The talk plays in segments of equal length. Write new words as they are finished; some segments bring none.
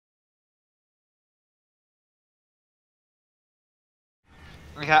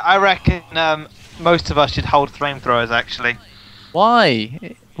Okay, I reckon most of us should hold flamethrowers actually. Why?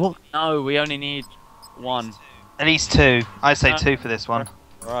 What? No, we only need one. At least two. I say two for this one.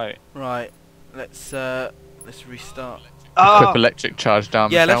 Right. Right. Let's restart. Equip electric charge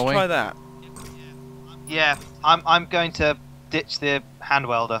down, Yeah, shall let's we? try that. Yeah, I'm going to ditch the hand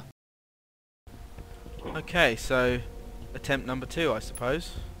welder. Okay, so attempt number 2, I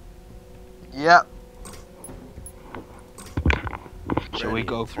suppose. Yep. Shall we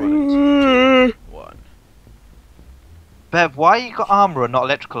go for it? 1. Bev, why you got armor and not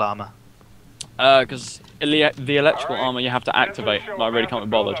electrical armor? Because the electrical armor you have to activate, but I really can't be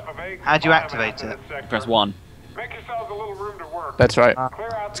bothered. How do you activate it? Press 1. That's right.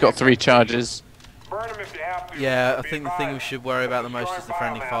 It's got 3 charges. Yeah, I think the thing we should worry about the most is the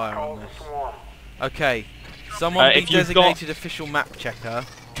friendly fire on this. Okay, someone be if you've designated official map checker.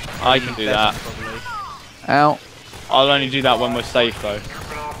 I can do that. Probably. Ow. I'll only do that when we're safe, though.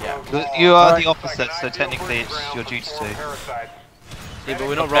 Yeah. You are the opposite, so technically it's your duty to. Yeah, but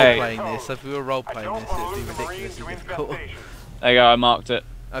we're not Okay. role-playing this. So if we were role-playing this, it would be ridiculously difficult. There you go, I marked it.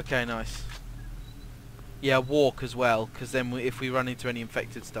 Okay, nice. Yeah, walk as well, because then if we run into any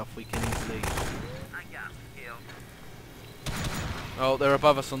infected stuff, we can easily... Oh, they're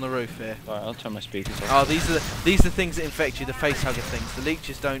above us on the roof here. Alright, I'll turn my speakers off. Oh, these are the things that infect you, the face hugger things. The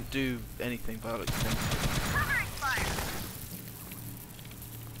leeches don't do anything by the looks of them.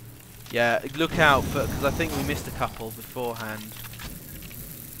 Yeah, look out for, because I think we missed a couple beforehand.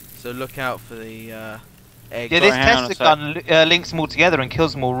 So look out for the egg. Yeah, this hang on a tester gun links them all together and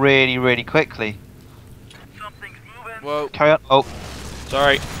kills them all really, really quickly. Whoa, Carry on. Oh,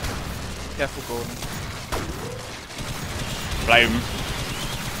 Sorry. careful, Gordon. Flame.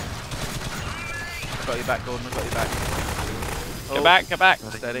 I've got your back, Gordon. I've got your back. Get back, get back.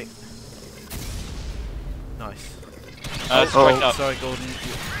 Steady. Nice. Straight up. Sorry, Gordon.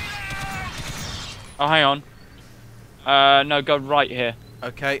 Oh, hang on. No, go right here.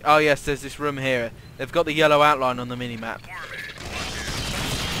 Okay. Oh yes, there's this room here. They've got the yellow outline on the mini-map.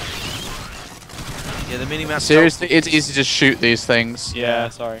 Yeah, the mini-map. Seriously, it's easy to just shoot these things. Yeah,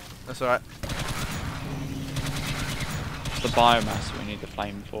 sorry. That's alright. The biomass we need the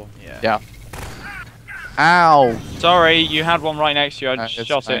flame for. Yeah. Yeah. Ow! Sorry, you had one right next to you. I No, just it's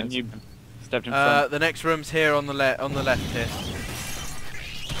shot fine. it and you stepped in front. The next room's here on the left here.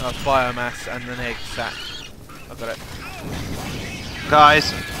 Oh, biomass and an egg sack. I've got it.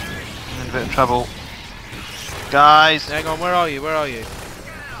 guys, I'm in a bit of trouble. Guys, Hang on, where are you? Where are you?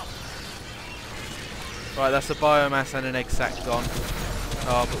 Right, that's a biomass and an egg sack gone.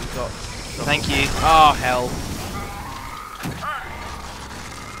 Oh, but we've got... thank you. Oh, hell.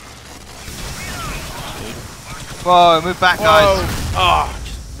 Whoa, move back, guys. Oh,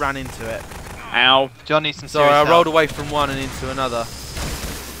 just ran into it. Ow. John needs some Sorry, serious I rolled help. away from one and into another.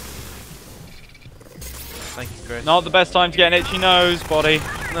 Thank you, Chris. Not the best time to get an itchy nose, body.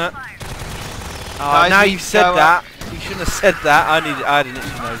 No. Guys, Now we you've said go, that. You shouldn't have said that. I had an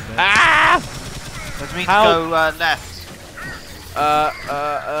itchy nose there. Ah! Let me Help. go left.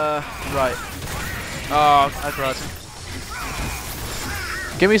 Right. Oh, crud.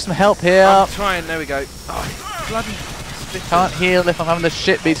 Give me some help here. I'm trying, there we go. Oh, bloody spitting. Can't heal if I'm having the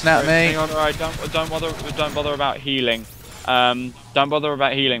shit beaten out of me. Hang on, alright, don't bother about healing. Don't bother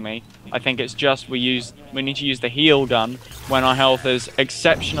about healing me. I think it's just we need to use the heal gun when our health is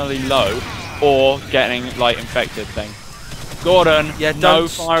exceptionally low or getting like infected thing. Gordon, Yeah, no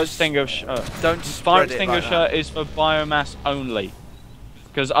don't fire extinguisher. Don't Fire spread it like extinguisher that. is for biomass only.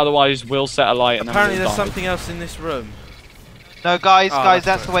 Because otherwise we'll set a light and Apparently then we'll there's die. something else in this room. No, guys, Oh, guys,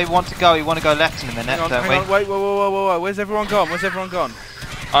 that's that's the way we want to go. We want to go left in a minute, Hang on, don't hang on, wait, whoa. Where's everyone gone? Where's everyone gone?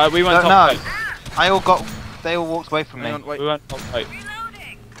 We went we? top No, right. they all walked away from Hang me. on, wait. We went top right.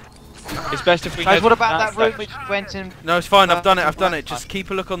 It's best if we Guys, go what to about that room section. which went in? No, it's fine, I've done it. Just keep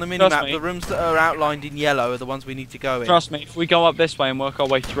a look on the minimap. me. The rooms that are outlined in yellow are the ones we need to go in. Trust me, if we go up this way and work our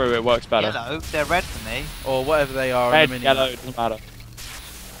way through, it works better. Yellow, they're red for me. Or whatever they are Red, on the minimap. yellow, doesn't matter.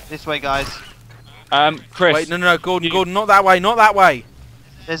 This way, guys. Chris. Wait, no, Gordon, not that way, not that way.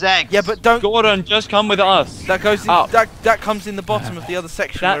 There's eggs. Yeah, but don't... Gordon, just come with us. That goes in, Up. that comes in the bottom of the other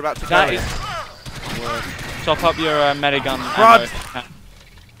section we're about to go in. Top up your medigun. Crud. ammo.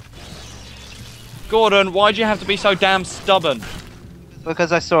 Gordon, why'd you have to be so damn stubborn?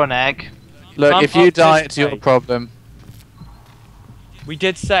 Because I saw an egg. Look, Come if you up die, this it's your way. problem. We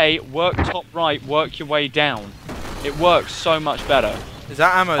did say work top right, work your way down. It works so much better. Is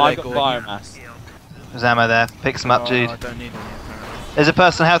that ammo there, I got Gordon? biomass. There's ammo there. Pick some up, Oh, dude. I don't need any apparently. There's a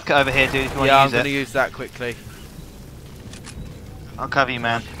personal health kit over here, dude, if you want Yeah, I'm to going to use it. use that quickly. I'll cover you,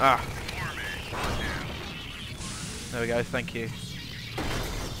 man. Ah. There we go, thank you.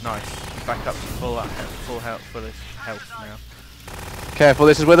 Nice. Back up to full health for this health now. Careful,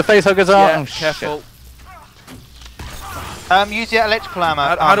 this is where the facehuggers are. Yeah, Oh, careful. Use the electrical ammo.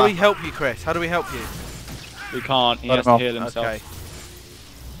 How do we help you, Chris? How do we help you? We can't. He Let has him to off. heal himself. Okay.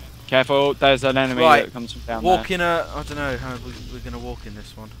 Careful, there's an enemy Right. that comes from down Walk there. in a. I don't know how we're going to walk in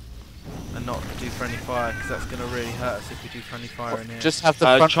this one. And not do friendly fire, because that's going to really hurt us if we do friendly fire in here. Just have the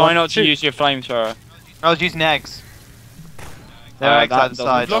front try one not to shoot. use your flamethrower. I was using eggs. There are eggs that doesn't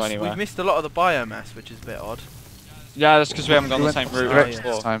outside. go anywhere. We've missed a lot of the biomass, which is a bit odd. Yeah, that's because we haven't gone We the went same route direct as this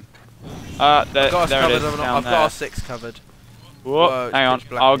before. time. There I've got us it covered. is, I've down got there. our 6 covered. Whoa, Whoa, it's hang on, pitch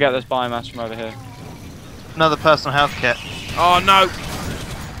black I'll in get there. this biomass from over here. Another personal health kit. Oh no! Oh,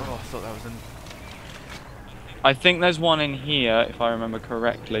 I thought that was an. I think there's one in here, if I remember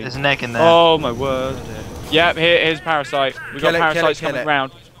correctly. There's an egg in there. Oh my word. Yep, here's Parasite. We've got Kill it, Parasites kill it, coming kill it.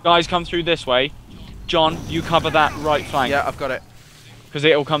 round. Guys, come through this way. John, you cover that right flank. Yeah, I've got it. Because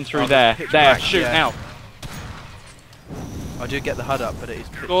it'll come through Oh, there. pitch There, black, shoot yeah. now. I do get the HUD up, but it is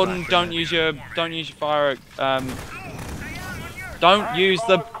pitch Gordon, black, don't isn't use your fire. Don't use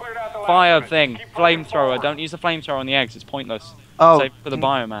the fire thing. Flamethrower. Don't use the flamethrower on the eggs. It's pointless. Oh, Save for the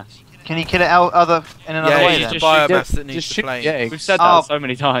biomass. can you kill it out in another Yeah, way it's then? just Just shoot- biomass that needs Just to shoot flame. the egg. We've said that Oh. so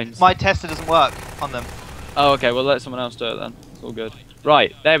many times. My tester doesn't work on them. Oh, okay. Well, let someone else do it then. It's all good.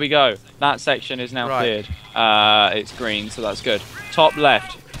 Right, there we go. That section is now Right. cleared. It's green, so that's good. Top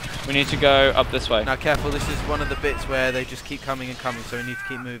left. We need to go up this way. Now careful, this is one of the bits where they just keep coming and coming, so we need to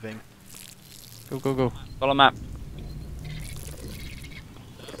keep moving. Go, go, go. Follow map.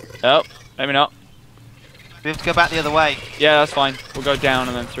 Oh, maybe not. We have to go back the other way. Yeah, that's fine. We'll go down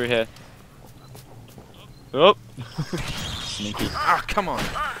and then through here. Oh. Sneaky. Ah, come on.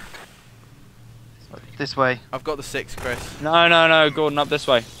 This way. I've got the 6, Chris. No, Gordon, up this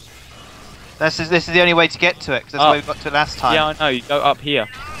way. This is the only way to get to it, because that's the way we got to it last time. Yeah, I know. You go up here.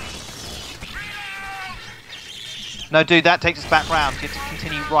 No, dude, that takes us back round. You have to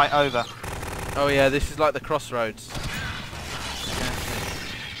continue right over. Oh yeah, this is like the crossroads.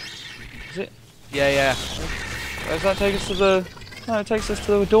 Is it? Yeah, yeah. Does that take us to the... No, it takes us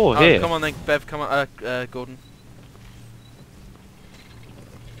to the door Oh, here. come on then, Bev, come on, Gordon.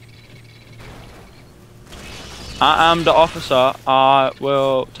 I am the officer. I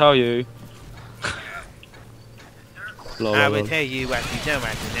will tell you. I will tell you what you don't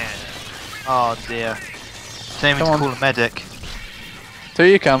want to know. Oh dear. Same to Come on. call a medic. Till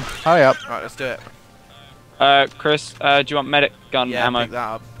you come. Hurry up. Right, let's do it. Chris, do you want medic gun Yeah, ammo? pick that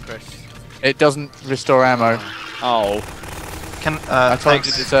up, Chris. It doesn't restore ammo. Oh, Can I told you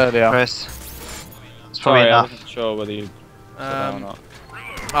thanks, this earlier. Chris. It's probably sorry, I enough. wasn't sure whether you said that or not.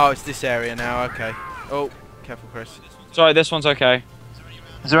 Oh, it's this area now, okay. Oh, careful, Chris. Sorry, this one's okay.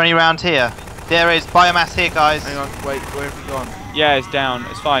 Is there any round here? There is biomass here, guys. Hang on, wait, where have you gone? Yeah, it's down.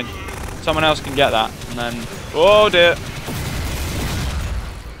 It's fine. Someone else can get that, and then... Oh dear!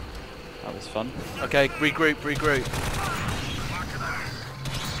 That was fun. Okay, regroup.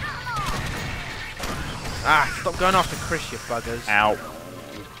 Ah, stop going after Chris, you buggers. Ow.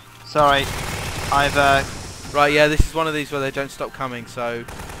 Sorry. I've Right, yeah, this is one of these where they don't stop coming, so...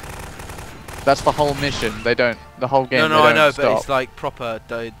 That's the whole mission. They don't. The whole game. No, they I don't know, stop. but it's like proper.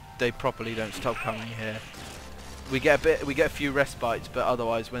 They properly don't stop coming here. We get a few respites, but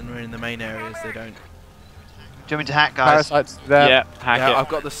otherwise, when we're in the main areas, they don't. do you want me to hack, guys? Parasites there. Yeah, hack Yeah, it. I've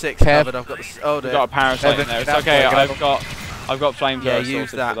got the 6 Kev. covered. I've got the. Oh, We've there. got a parasite in there. It's okay. I've got flamethrower Yeah,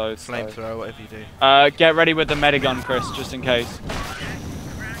 use sorted that for those. so. flamethrower, whatever you do. Get ready with the medigun, Chris, just in case.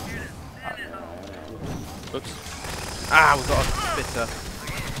 Oops. Ah, we've got a spitter.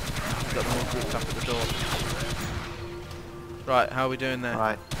 We've got them all grouped up at the door. Right, how are we doing there?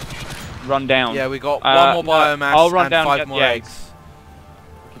 Right. Run down. Yeah, we got Uh, one more biomass I'll run and down and 5 get more the eggs.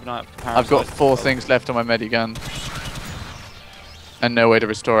 Keep an eye out for I've got parasites. 4 things left on my medigun. And no way to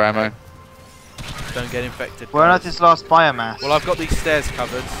restore ammo. Don't get infected. Where on guys. earth is last biomass? Well, I've got these stairs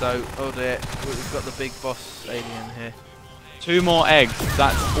covered, so oh dear, we've got the big boss alien here. 2 more eggs.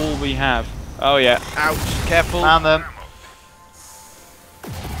 That's all we have. Oh yeah. Ouch! Careful, Found them.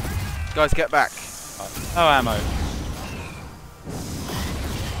 guys, get back. No ammo.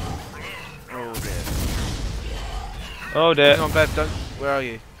 Oh dear. Oh dear. Hang on, Bev, don't. Where are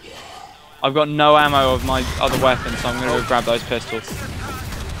you? I've got no ammo of my other weapon, so I'm going to go grab those pistols.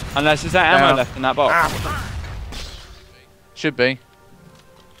 Unless is there ammo Down. left in that box? Ah, Should be.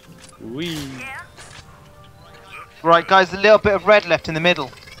 Whee. Right, guys, a little bit of red left in the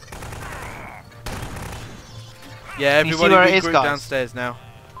middle. yeah, you see everybody where it is, regroup guys? downstairs now.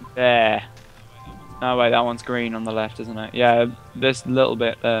 There. No, wait, that one's green on the left, isn't it? Yeah, this little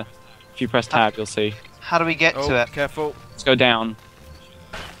bit there. If you press tab, you'll see. How do we get Oh, to it? careful. Let's go down.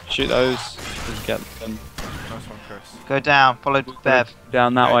 Shoot those. Just get them Nice one, Chris. Go down. Follow Bev.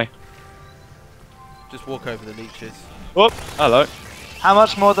 down that Okay. way. Just walk over the leeches. Whoop! Hello. How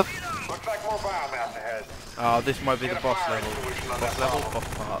much more the? Oh, this might be the boss level. Boss level, boss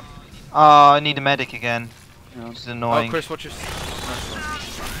part. Oh, I need a medic again. Yeah. Which is Oh, annoying. Chris, watch your... Nice one.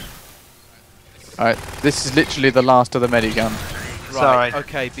 Alright, this is literally the last of the medigun. Sorry. Right,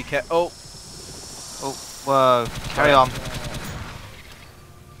 okay, be careful. Oh, Oh, whoa. Carry on.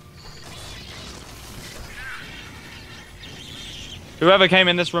 Whoever came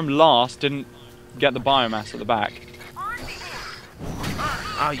in this room last didn't get the biomass at the back.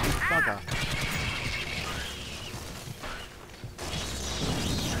 oh, you bugger.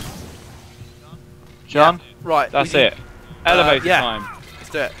 John? Right, That's we need- it. Elevator yeah. time. Let's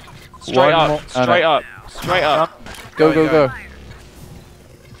do it. Straight One up. more- Straight up. Straight up. Go, Go, go, go. go.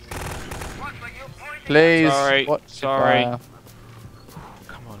 Please. Sorry, watch the sorry. fire.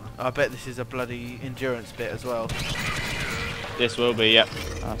 Come on. I bet this is a bloody endurance bit as well. This will be. Yep.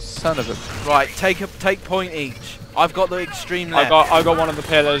 Oh, son of a. Right, take point each. I've got the extreme I left. got one of the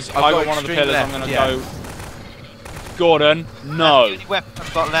pillars. I've I got got one of the extreme pillars. I'm left, gonna yeah. go. Gordon, That's the no. only weapon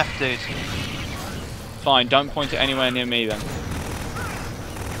I've got left, dude. Fine. Don't point it anywhere near me then.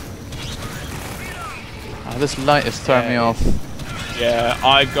 Oh, this light is throwing me Yeah, off. Yeah,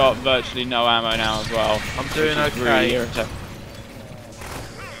 I've got virtually no ammo now as well. I'm doing which is okay. Really irritating.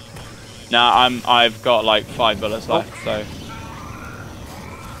 Nah, I've got like 5 bullets left, so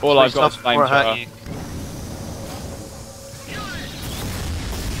all I've got is Stop before it hurt flamethrower. you.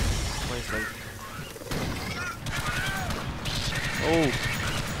 Where's Lee? Oh.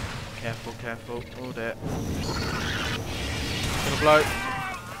 Careful, careful. Hold it. Gonna blow.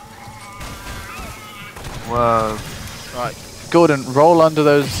 Whoa. Right. Gordon, roll under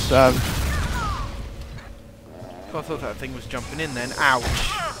those. God, I thought that thing was jumping in then. Ouch.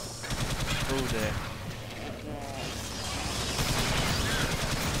 Oh dear.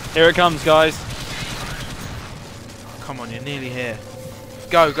 Here it comes, guys. Come on, you're nearly here.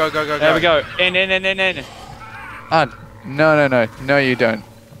 Go, go, go, go, go. There we go. In. Ah, no, you don't.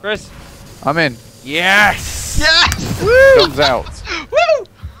 Chris. I'm in. Yes! Yes! Guns out. Woo!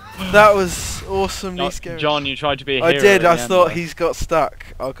 That was awesomely scary. John, you tried to be a hero. I did, at I the end thought there. he's got stuck.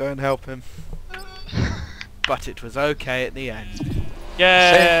 I'll go and help him. But it was okay at the end.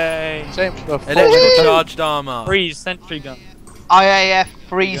 Yay! Same with the Electrical charged armor. Freeze sentry gun. IAF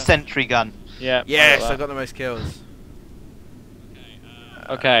free Yeah. sentry gun. Yeah. Yes, I I got the most kills.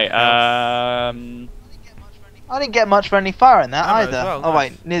 Okay. I didn't get much friendly fire in that Ammo as either. well, Oh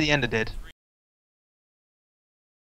nice. wait, near the end I did.